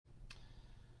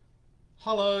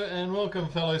Hello and welcome,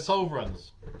 fellow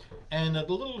Sovereigns, and a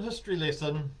little history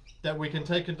lesson that we can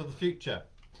take into the future.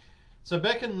 So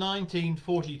back in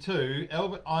 1942,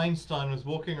 Albert Einstein was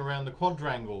walking around the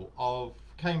quadrangle of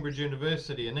Cambridge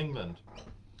University in England,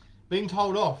 being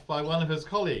told off by one of his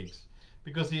colleagues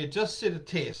because he had just set a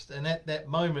test, and at that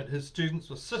moment his students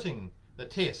were sitting the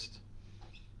test.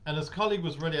 And his colleague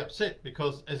was really upset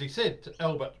because, as he said to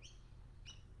Albert,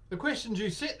 the questions you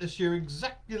set this year are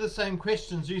exactly the same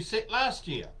questions you set last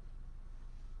year.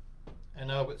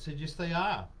 And Albert said, yes, they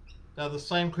are. They're the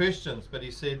same questions, but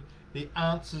he said, the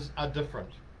answers are different.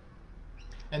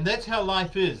 And that's how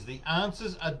life is. The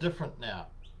answers are different now.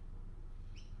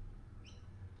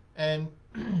 And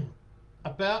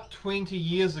about 20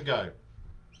 years ago,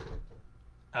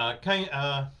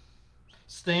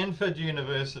 Stanford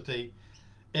University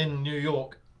in New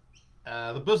York,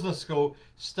 the business school,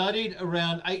 studied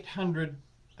around 800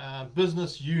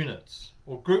 business units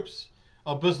or groups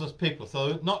of business people.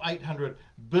 So not 800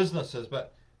 businesses,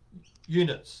 but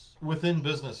units within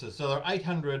businesses. So there are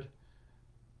 800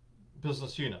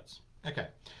 business units. Okay,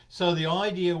 so the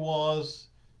idea was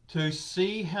to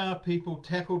see how people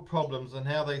tackled problems and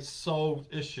how they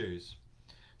solved issues.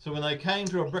 So when they came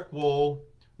to a brick wall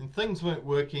and things weren't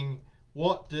working,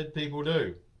 what did people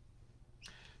do?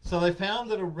 So they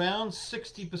found that around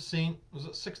 60%, was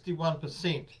it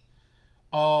 61%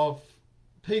 of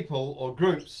people or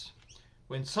groups,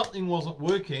 when something wasn't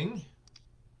working,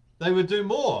 they would do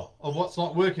more of what's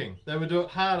not working. They would do it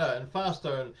harder and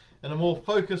faster and in a more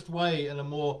focused way, in a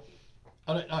more,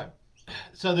 I don't know.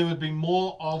 So there would be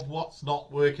more of what's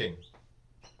not working.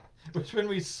 Which when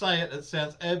we say it, it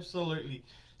sounds absolutely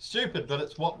stupid, but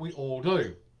it's what we all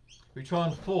do. We try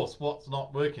and force what's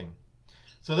not working.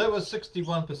 So that was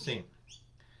 61%.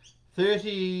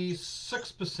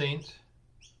 36%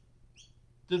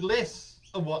 did less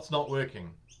of what's not working.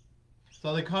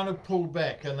 So they kind of pulled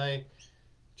back and they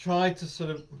tried to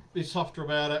sort of be softer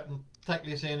about it and take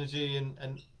less energy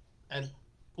and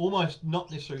almost not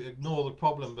necessarily ignore the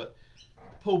problem, but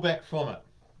pull back from it.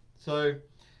 So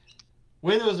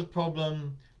when there was a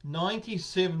problem,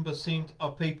 97%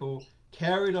 of people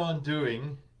carried on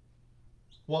doing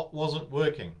what wasn't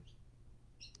working.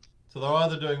 So they're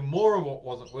either doing more of what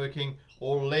wasn't working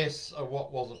or less of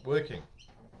what wasn't working.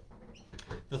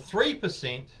 The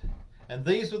 3%, and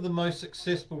these were the most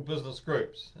successful business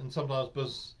groups and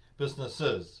sometimes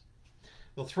businesses,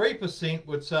 the 3%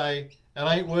 would say, it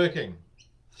ain't working,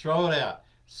 throw it out,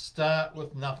 start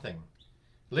with nothing.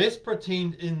 Let's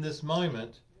pretend in this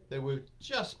moment that we've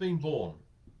just been born.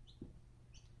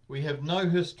 We have no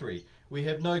history, we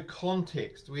have no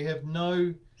context, we have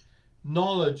no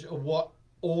knowledge of what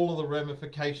all of the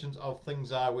ramifications of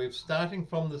things are. We're starting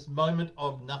from this moment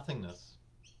of nothingness.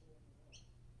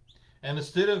 And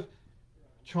instead of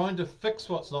trying to fix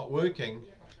what's not working,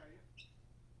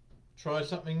 try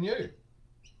something new.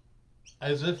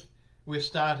 As if we're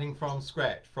starting from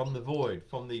scratch, from the void,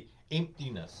 from the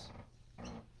emptiness.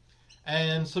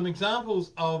 And some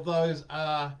examples of those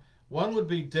are, one would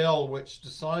be Dell, which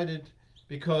decided,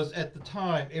 because at the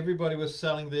time everybody was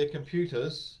selling their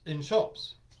computers in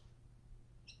shops.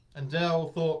 And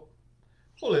Dell thought,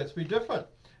 well, let's be different.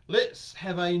 Let's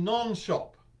have a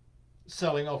non-shop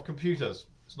selling of computers.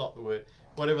 It's not the word,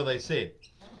 whatever they said.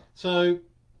 So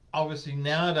obviously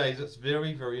nowadays it's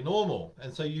very, very normal.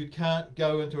 And so you can't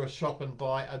go into a shop and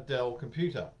buy a Dell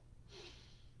computer.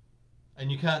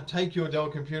 And you can't take your Dell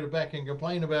computer back and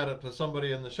complain about it to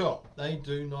somebody in the shop. They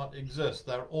do not exist.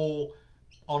 They're all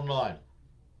online.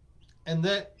 And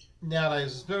that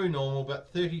nowadays is very normal,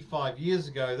 but 35 years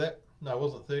ago, no, it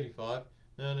wasn't 35.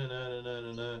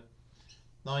 No.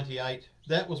 98.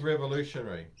 That was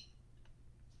revolutionary.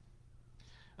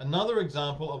 Another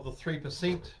example of the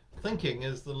 3% thinking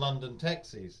is the London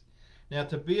taxis. Now,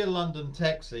 to be a London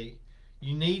taxi,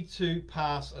 you need to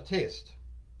pass a test.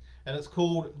 And it's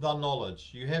called the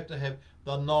knowledge. You have to have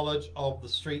the knowledge of the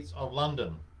streets of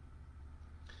London.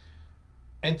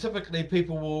 And typically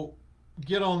people will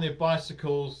get on their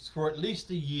bicycles for at least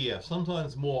a year,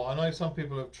 sometimes more. I know some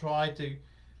people have tried to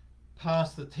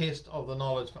pass the test of the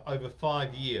knowledge for over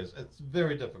 5 years. It's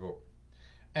very difficult.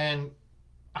 And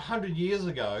 100 years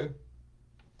ago,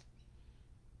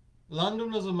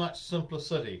 London was a much simpler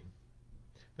city.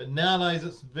 But nowadays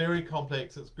it's very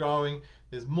complex, it's growing.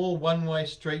 There's more one-way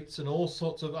streets and all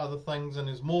sorts of other things, and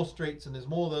there's more streets and there's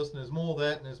more this and there's more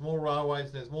that and there's more railways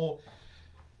and there's more.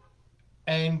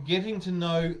 And getting to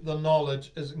know the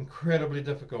knowledge is incredibly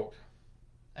difficult.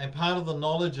 And part of the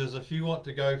knowledge is if you want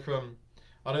to go from,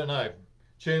 I don't know,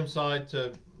 Chermside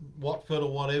to Watford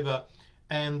or whatever,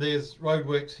 and there's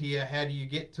roadworks here, how do you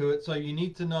get to it? So you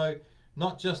need to know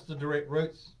not just the direct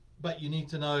routes, but you need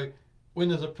to know when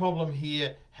there's a problem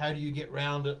here, how do you get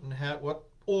around it, and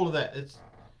all of that.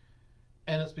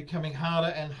 It's becoming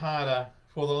harder and harder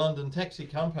for the London Taxi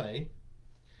Company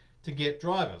to get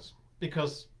drivers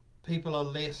because people are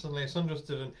less and less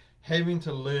interested in having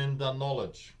to learn the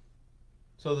knowledge.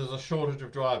 So there's a shortage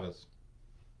of drivers.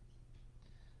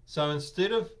 So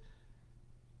instead of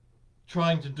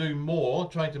trying to do more,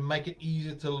 trying to make it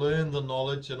easier to learn the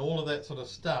knowledge and all of that sort of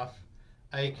stuff,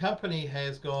 a company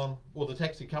has gone, or the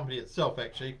taxi company itself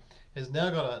actually, has now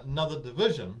got another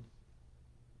division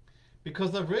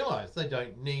because they've realised they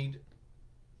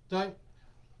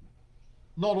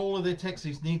not all of their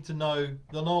taxis need to know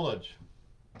the knowledge,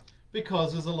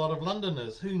 because there's a lot of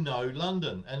Londoners who know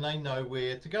London and they know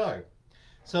where to go.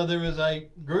 So there is a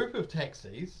group of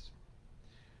taxis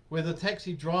where the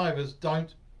taxi drivers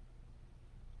don't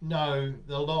know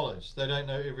the knowledge. They don't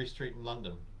know every street in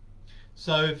London.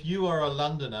 So if you are a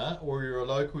Londoner or you're a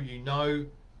local, you know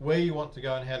where you want to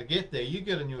go and how to get there, you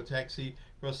get in your taxi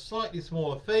for a slightly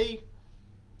smaller fee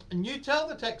and you tell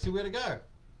the taxi where to go.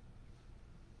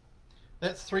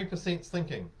 That's 3%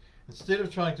 thinking. Instead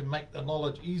of trying to make the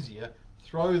knowledge easier,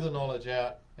 throw the knowledge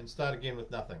out and start again with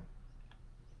nothing.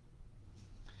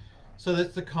 So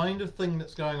that's the kind of thing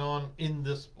that's going on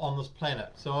on this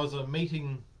planet. So I was at a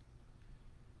meeting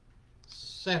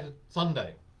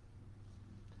Sunday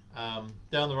down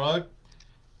the road,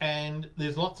 and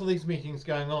there's lots of these meetings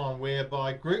going on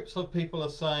whereby groups of people are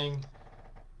saying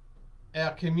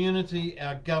our community,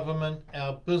 our government,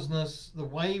 our business, the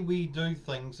way we do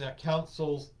things, our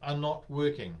councils are not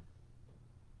working.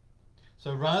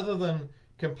 So rather than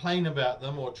complain about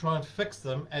them or try and fix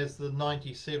them as the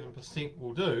 97%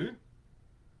 will do,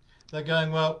 they're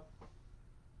going, well,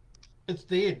 it's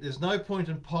dead. There's no point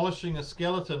in polishing a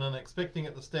skeleton and expecting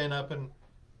it to stand up and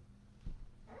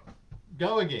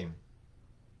go again.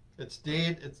 It's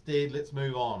dead, let's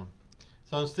move on.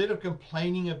 So instead of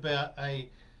complaining about a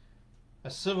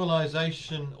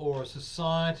civilization or a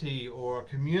society or a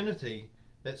community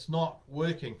that's not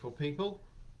working for people,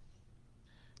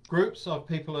 groups of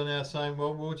people are now saying,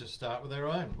 well, we'll just start with our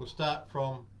own. We'll start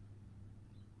from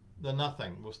the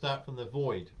nothing. We'll start from the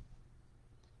void.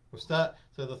 That's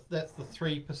the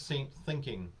 3%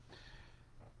 thinking.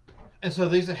 And so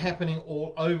these are happening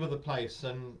all over the place.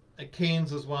 And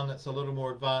Cairns is one that's a little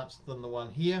more advanced than the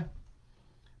one here.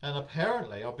 And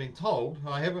apparently, I've been told,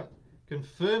 I haven't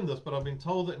confirmed this, but I've been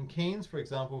told that in Cairns, for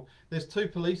example, there's 2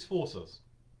 police forces.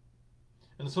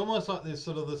 And it's almost like there's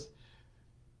sort of this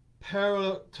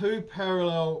two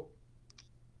parallel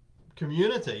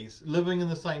communities living in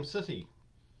the same city.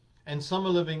 And some are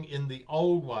living in the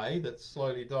old way that's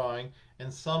slowly dying,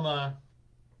 and some are,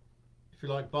 if you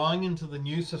like, buying into the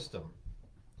new system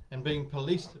and being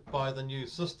policed by the new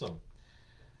system.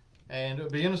 And it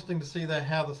would be interesting to see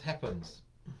how this happens.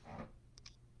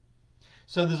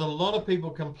 So there's a lot of people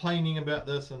complaining about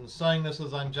this and saying this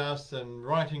is unjust and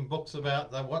writing books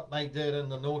about what they did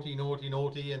and the naughty,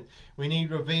 and we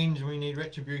need revenge, we need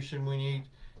retribution, we need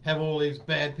have all these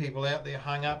bad people out there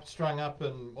hung up, strung up,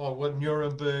 and what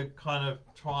Nuremberg kind of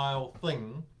trial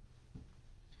thing.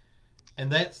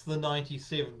 And that's the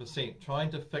 97%, trying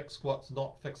to fix what's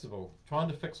not fixable, trying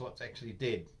to fix what's actually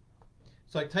dead.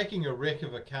 It's like taking a wreck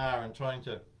of a car and trying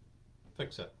to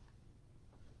fix it.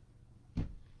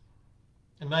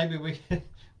 And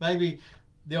maybe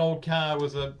the old car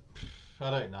was a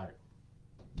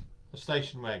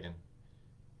station wagon.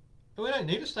 But we don't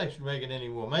need a station wagon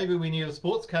anymore. Maybe we need a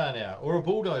sports car now, or a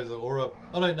bulldozer, or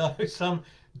some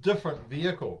different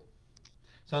vehicle.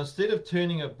 So instead of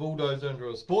turning a bulldozer into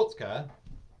a sports car,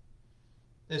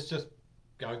 let's just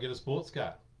go and get a sports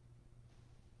car.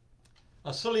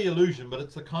 A silly illusion, but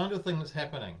it's the kind of thing that's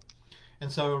happening.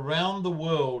 And so around the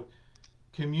world,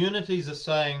 communities are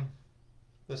saying,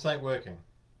 this ain't working.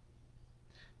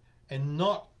 And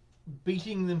not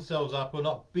beating themselves up or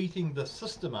not beating the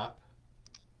system up,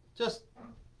 just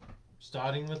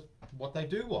starting with what they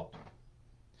do want.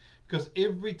 Because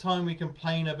every time we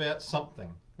complain about something,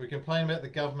 we complain about the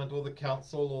government or the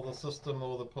council or the system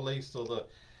or the police or the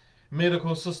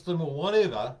medical system or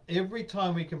whatever, every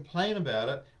time we complain about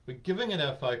it, we're giving it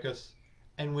our focus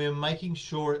and we're making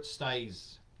sure it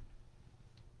stays.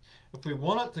 If we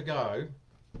want it to go,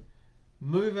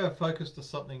 move our focus to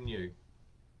something new.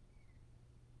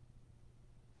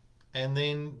 And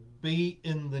then be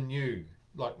in the new,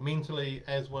 like mentally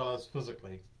as well as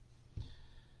physically.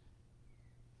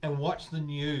 And watch the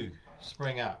new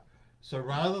spring up. So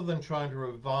rather than trying to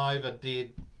revive a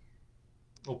dead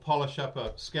or polish up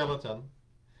a skeleton,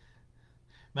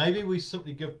 maybe we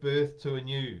simply give birth to a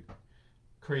new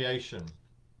creation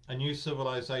a new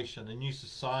civilization, a new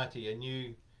society, a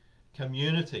new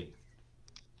community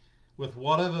with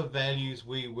whatever values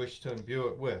we wish to imbue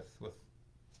it with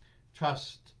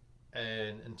trust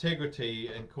and integrity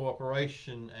and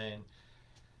cooperation and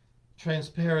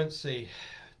transparency,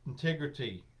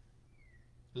 integrity,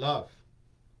 love,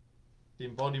 the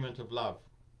embodiment of love,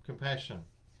 compassion.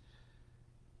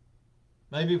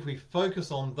 Maybe if we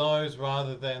focus on those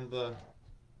rather than the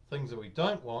things that we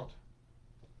don't want,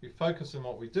 we focus on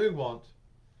what we do want,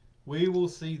 we will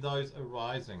see those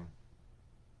arising.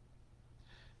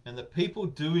 And the people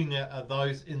doing that are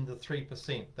those in the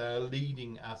 3%. They are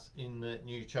leading us in the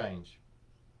new change.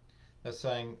 They're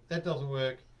saying, that doesn't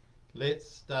work, let's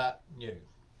start new.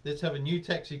 Let's have a new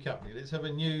taxi company. Let's have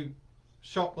a new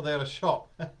shop without a shop,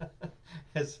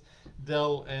 as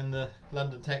Dell and the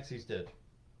London taxis did.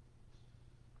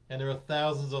 And there are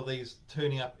thousands of these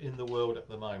turning up in the world at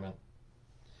the moment.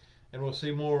 And we'll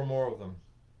see more and more of them.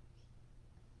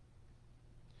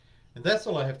 And that's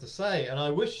all I have to say. And I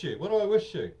wish you, what do I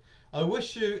wish you? I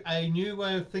wish you a new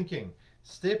way of thinking.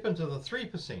 Step into the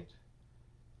 3%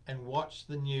 and watch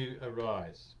the new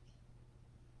arise.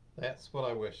 That's what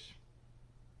I wish.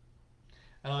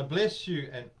 And I bless you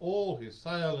and all who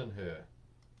sail in her.